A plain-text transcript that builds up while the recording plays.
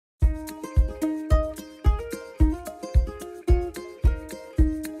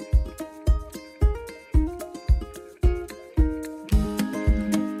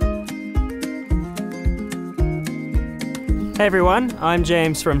Hey everyone, I'm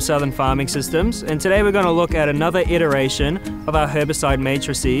James from Southern Farming Systems, and today we're going to look at another iteration of our herbicide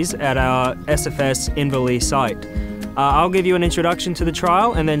matrices at our SFS Inverleigh site. I'll give you an introduction to the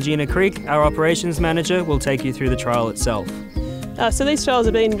trial, and then Gina Creek, our operations manager, will take you through the trial itself. So these trials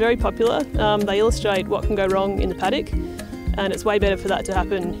have been very popular. They illustrate what can go wrong in the paddock, and it's way better for that to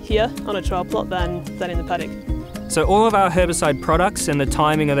happen here on a trial plot than in the paddock. So all of our herbicide products and the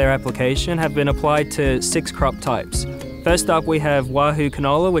timing of their application have been applied to 6 crop types. First up, we have Wahoo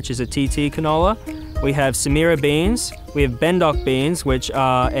canola, which is a TT canola. We have Samira beans. We have Bendoc beans, which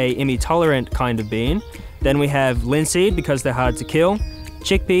are a IMI-tolerant kind of bean. Then we have linseed, because they're hard to kill.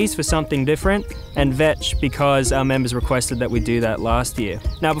 Chickpeas for something different, and vetch because our members requested that we do that last year.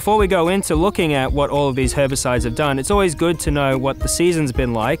 Now, before we go into looking at what all of these herbicides have done, it's always good to know what the season's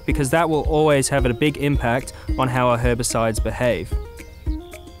been like, because that will always have a big impact on how our herbicides behave.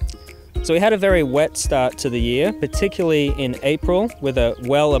 So we had a very wet start to the year, particularly in April with a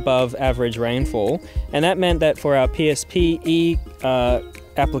well above average rainfall, and that meant that for our PSPE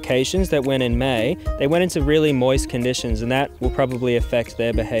applications that went in May, they went into really moist conditions, and that will probably affect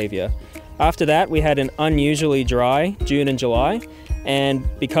their behaviour. After that, we had an unusually dry June and July, and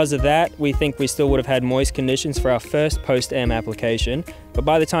because of that, we think we still would have had moist conditions for our first post-M application, but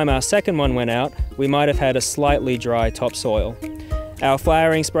by the time our second one went out, we might have had a slightly dry topsoil. Our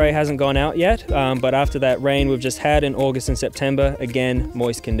flowering spray hasn't gone out yet, but after that rain we've just had in August and September, again,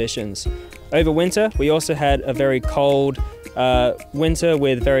 moist conditions. Over winter, we also had a very cold winter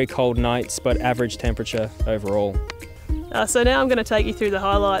with very cold nights, but average temperature overall. So now I'm going to take you through the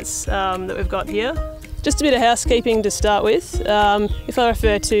highlights that we've got here. Just a bit of housekeeping to start with. If I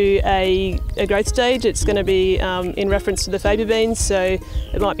refer to a growth stage, it's going to be in reference to the faba beans, so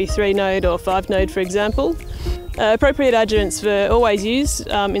it might be 3-node or 5-node, for example. Appropriate adjuvants were always used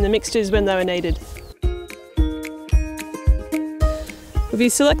in the mixtures when they were needed. We've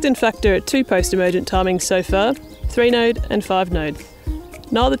used selectin factor at 2 post-emergent timings so far, 3-node and 5-node.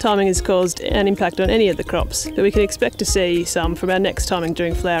 Neither timing has caused an impact on any of the crops, but we can expect to see some from our next timing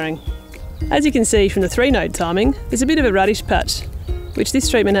during flowering. As you can see from the 3-node timing, there's a bit of a radish patch, which this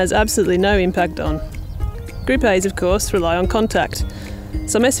treatment has absolutely no impact on. Group A's, of course, rely on contact.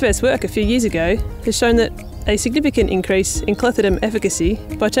 Some SFS work a few years ago has shown that a significant increase in clethodim efficacy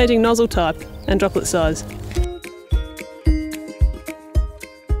by changing nozzle type and droplet size.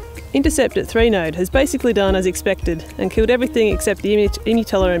 Intercept at 3-node has basically done as expected and killed everything except the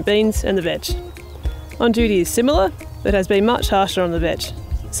IMI-tolerant beans and the vetch. On duty is similar, but has been much harsher on the vetch,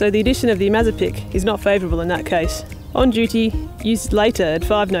 so the addition of the imazapic is not favourable in that case. On duty, used later at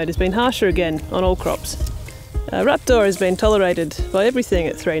 5-node, has been harsher again on all crops. Raptor has been tolerated by everything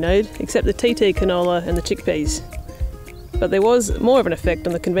at 3-node except the TT canola and the chickpeas, but there was more of an effect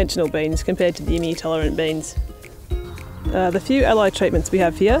on the conventional beans compared to the IMI-tolerant beans. The few ally treatments we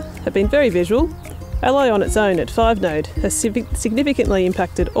have here have been very visual. Ally on its own at 5-node has significantly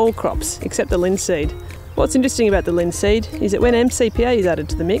impacted all crops except the linseed. What's interesting about the linseed is that when MCPA is added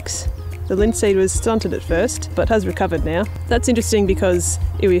to the mix, the linseed was stunted at first but has recovered now. That's interesting because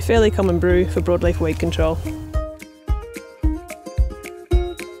it will be a fairly common brew for broadleaf weed control.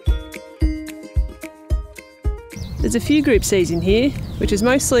 There's a few Group C's in here, which is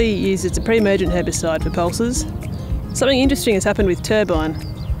mostly used as a pre-emergent herbicide for pulses. Something interesting has happened with Turbine.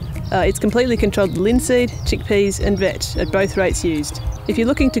 It's completely controlled the linseed, chickpeas and vetch at both rates used. If you're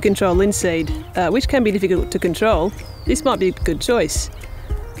looking to control linseed, which can be difficult to control, this might be a good choice.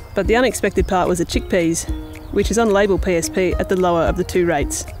 But the unexpected part was the chickpeas, which is on label PSP at the lower of the 2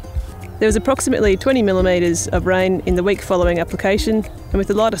 rates. There was approximately 20 millimetres of rain in the week following application, and with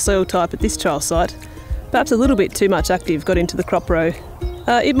the lighter soil type at this trial site, perhaps a little bit too much active got into the crop row.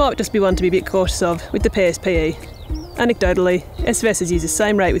 It might just be one to be a bit cautious of with the PSPE. Anecdotally, SFS has used the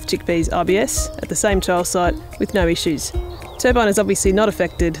same rate with chickpeas RBS at the same trial site with no issues. Turbine has obviously not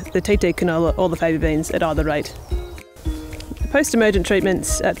affected the TT canola or the faba beans at either rate. Post-emergent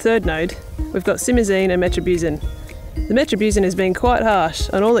treatments at 3rd node, we've got simazine and metribuzin. The metribuzin has been quite harsh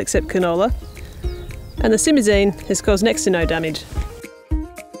on all except canola, and the simazine has caused next to no damage.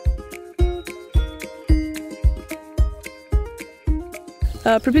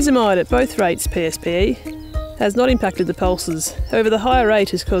 Propizamide at both rates PSPE has not impacted the pulses, however the higher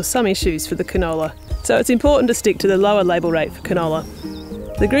rate has caused some issues for the canola, so it's important to stick to the lower label rate for canola.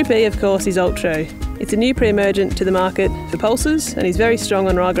 The Group E, of course, is Ultro. It's a new pre-emergent to the market for pulses and is very strong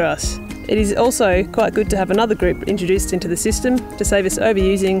on ryegrass. It is also quite good to have another group introduced into the system to save us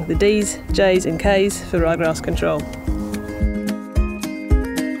overusing the Ds, Js and Ks for ryegrass control.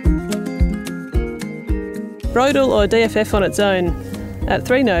 Brodal or DFF on its own at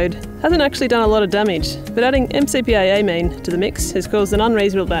 3 node hasn't actually done a lot of damage, but adding MCPA amine to the mix has caused an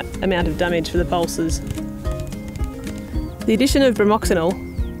unreasonable amount of damage for the pulses. The addition of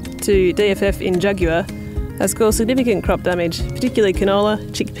bromoxynil to DFF in Jaguar has caused significant crop damage, particularly canola,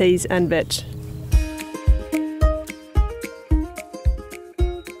 chickpeas and vetch.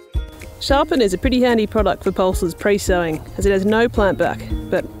 Sharpen is a pretty handy product for pulses pre-sowing, as it has no plant back,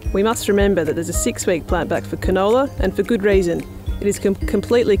 but we must remember that there's a 6-week plant back for canola, and for good reason. It has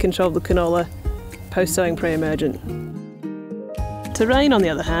completely controlled the canola post-sowing pre-emergent. Terrain, on the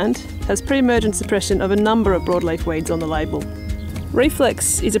other hand, has pre-emergent suppression of a number of broadleaf weeds on the label.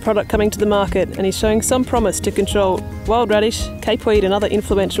 Reflex is a product coming to the market and is showing some promise to control wild radish, capeweed and other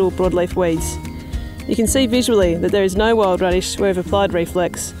influential broadleaf weeds. You can see visually that there is no wild radish where we've applied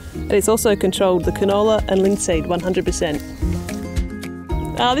Reflex, and it's also controlled the canola and linseed 100%.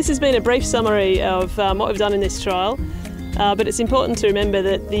 This has been a brief summary of what we've done in this trial, but it's important to remember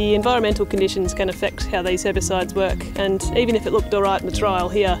that the environmental conditions can affect how these herbicides work, and even if it looked alright in the trial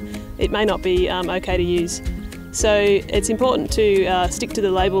here, it may not be okay to use. So it's important to stick to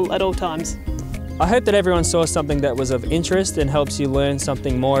the label at all times. I hope that everyone saw something that was of interest and helps you learn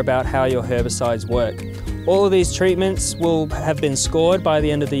something more about how your herbicides work. All of these treatments will have been scored by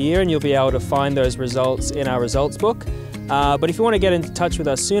the end of the year, and you'll be able to find those results in our results book. But if you want to get in touch with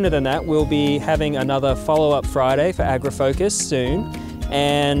us sooner than that, we'll be having another follow-up Friday for AgriFocus soon.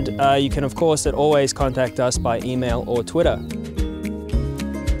 And you can, of course, always contact us by email or Twitter.